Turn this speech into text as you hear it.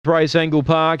Race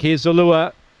Angle-Park. Here's the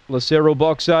lure. Lacerral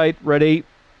box 8. Ready.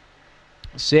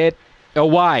 Set.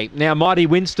 Away. Now Mighty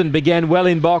Winston began well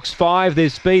in box 5.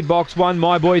 There's speed box 1.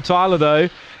 My Boy Tyler though.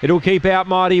 It'll keep out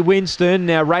Mighty Winston.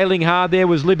 Now railing hard there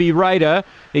was Libby Raider.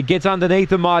 It gets underneath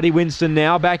the Mighty Winston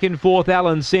now. Back and forth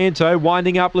Alan Santo.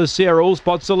 Winding up Lacerral.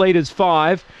 Spots the leaders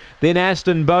 5. Then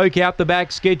Aston Boke out the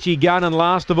back, Sketchy Gun, and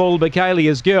last of all,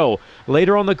 Bacalia's Gill.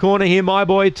 Leader on the corner here, My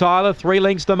Boy Tyler, 3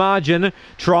 lengths to margin.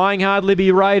 Trying hard,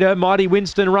 Libby Raider. Mighty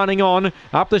Winston running on.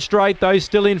 Up the straight, though,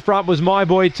 still in front was My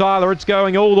Boy Tyler. It's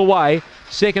going all the way.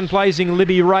 Second placing,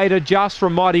 Libby Raider, just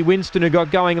from Mighty Winston, who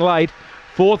got going late.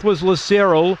 Fourth was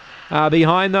Lacerral.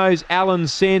 Behind those, Alan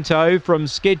Santo from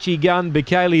Sketchy Gun,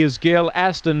 Bacalia's Gill,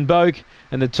 Aston Boke,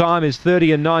 and the time is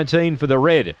 30 and 19 for the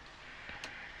red.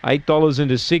 $8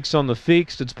 into 6 on the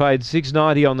fixed. It's paid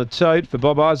 $6.90 on the tote for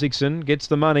Bob Isaacson. Gets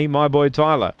the money, My Boy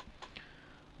Tyler.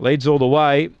 Leads all the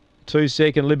way.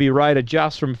 2-second Libby Raider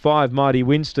just from 5 Mighty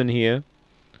Winston here.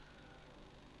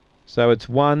 So it's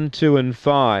 1, 2 and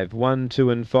 5. 1, 2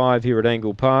 and 5 here at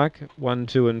Angle Park. 1,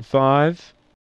 2 and 5.